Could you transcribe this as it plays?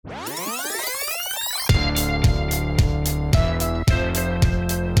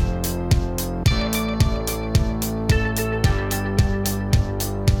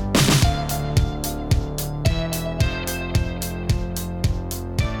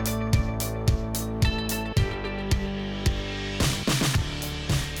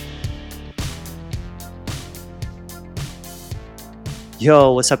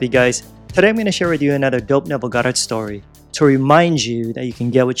Yo, what's up, you guys? Today I'm going to share with you another dope Neville Goddard story to remind you that you can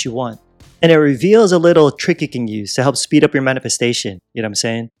get what you want. And it reveals a little trick you can use to help speed up your manifestation. You know what I'm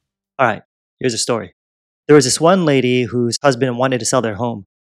saying? Alright, here's a story. There was this one lady whose husband wanted to sell their home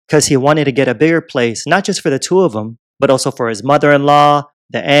because he wanted to get a bigger place, not just for the two of them, but also for his mother in law,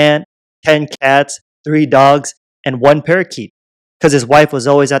 the aunt, 10 cats, 3 dogs, and 1 parakeet. Because his wife was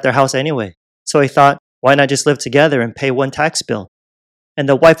always at their house anyway. So he thought, why not just live together and pay one tax bill? And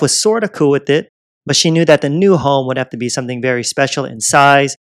the wife was sort of cool with it, but she knew that the new home would have to be something very special in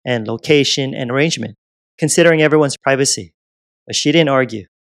size and location and arrangement, considering everyone's privacy. But she didn't argue,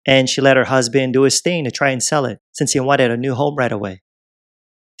 and she let her husband do his thing to try and sell it since he wanted a new home right away.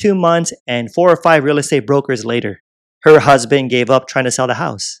 2 months and 4 or 5 real estate brokers later, her husband gave up trying to sell the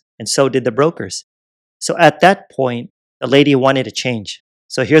house, and so did the brokers. So at that point, the lady wanted to change.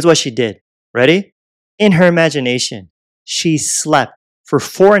 So here's what she did. Ready? In her imagination, she slept for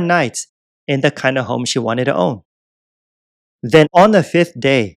 4 nights in the kind of home she wanted to own. Then on the 5th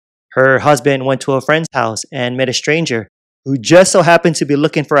day, her husband went to a friend's house and met a stranger who just so happened to be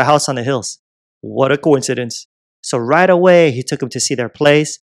looking for a house on the hills. What a coincidence. So right away, he took him to see their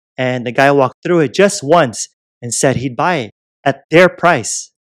place, and the guy walked through it just once and said he'd buy it at their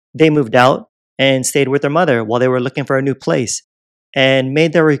price. They moved out and stayed with their mother while they were looking for a new place and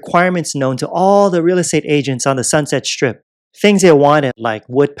made their requirements known to all the real estate agents on the Sunset Strip. Things they wanted, like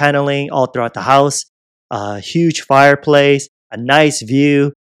wood paneling all throughout the house, a huge fireplace, a nice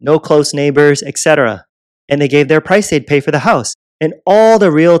view, no close neighbors, etc. And they gave their price they'd pay for the house. And all the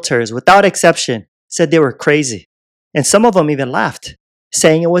realtors, without exception, said they were crazy. And some of them even laughed,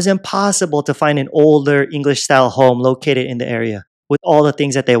 saying it was impossible to find an older English-style home located in the area with all the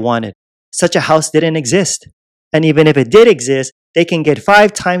things that they wanted. Such a house didn't exist. And even if it did exist, they can get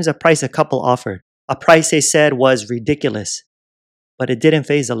 5 times the price a couple offered. A price they said was ridiculous. But it didn't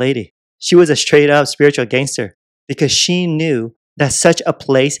faze the lady. She was a straight up spiritual gangster because she knew that such a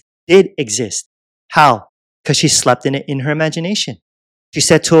place did exist. How? Because she slept in it in her imagination. She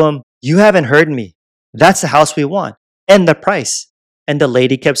said to him, "You haven't heard me. That's the house we want and the price." And the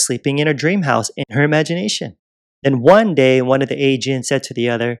lady kept sleeping in her dream house in her imagination. Then one day, one of the agents said to the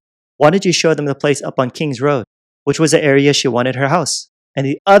other, "Why don't you show them the place up on Kings Road?" which was the area she wanted her house. And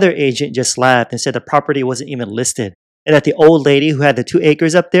the other agent just laughed and said the property wasn't even listed and that the old lady who had the 2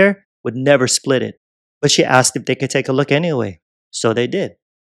 acres up there would never split it. But she asked if they could take a look anyway. So they did.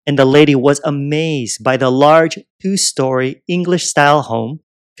 And the lady was amazed by the large 2-story English-style home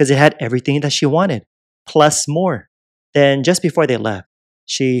because it had everything that she wanted, plus more. Then just before they left,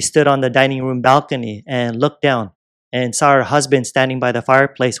 she stood on the dining room balcony and looked down and saw her husband standing by the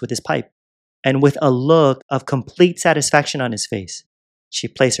fireplace with his pipe and with a look of complete satisfaction on his face. She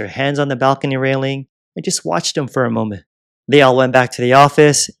placed her hands on the balcony railing and just watched him for a moment. They all went back to the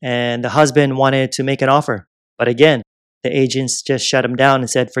office and the husband wanted to make an offer. But again, the agents just shut him down and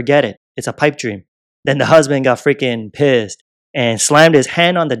said, "Forget it. It's a pipe dream." Then the husband got freaking pissed and slammed his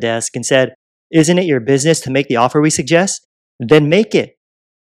hand on the desk and said, "Isn't it your business to make the offer we suggest? Then make it."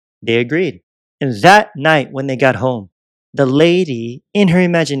 They agreed. And that night when they got home, the lady, in her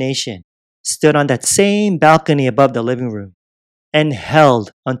imagination, stood on that same balcony above the living room and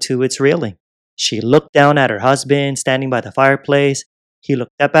held onto its railing. She looked down at her husband standing by the fireplace. He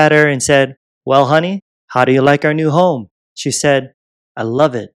looked up at her and said, "Well, honey, how do you like our new home?" She said, "I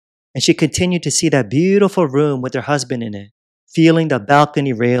love it." And she continued to see that beautiful room with her husband in it, feeling the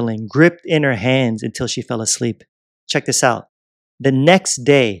balcony railing gripped in her hands until she fell asleep. Check this out. The next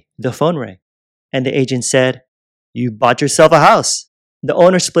day, the phone rang and the agent said, "You bought yourself a house." The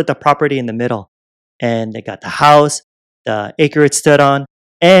owner split the property in the middle and they got the house, the acre it stood on,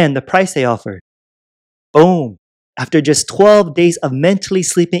 and the price they offered. Boom! After just 12 days of mentally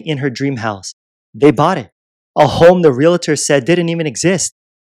sleeping in her dream house, they bought it. A home the realtor said didn't even exist.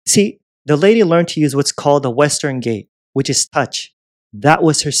 See, the lady learned to use what's called the Western Gate, which is touch. That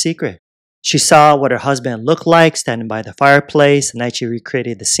was her secret. She saw what her husband looked like standing by the fireplace the night she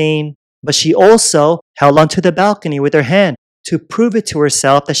recreated the scene, but she also held onto the balcony with her hand to prove it to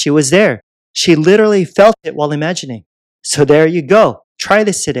herself that she was there. She literally felt it while imagining. So there you go. Try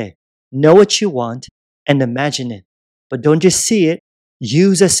this today. Know what you want and imagine it. But don't just see it.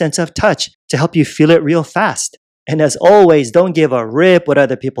 Use a sense of touch to help you feel it real fast. And as always, don't give a rip what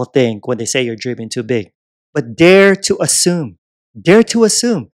other people think when they say you're dreaming too big. But dare to assume. Dare to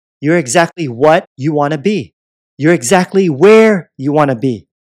assume you're exactly what you want to be. You're exactly where you want to be.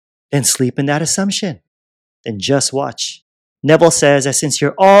 Then sleep in that assumption. Then just watch. Neville says that since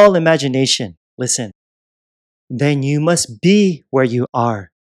you're all imagination, listen, then you must be where you are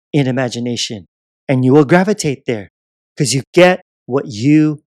in imagination and you will gravitate there because you get what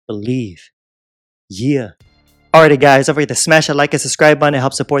you believe. Yeah. Alrighty guys, don't forget to smash that like and subscribe button to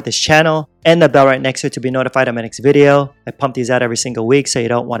help support this channel, and the bell right next to it to be notified of my next video. I pump these out every single week so you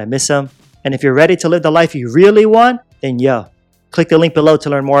don't want to miss them. And if you're ready to live the life you really want, then click the link below to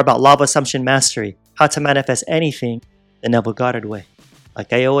learn more about Law of Assumption Mastery, how to manifest anything the Neville Goddard way.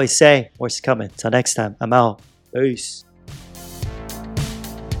 Like I always say, more's coming. Till next time, I'm out. Peace.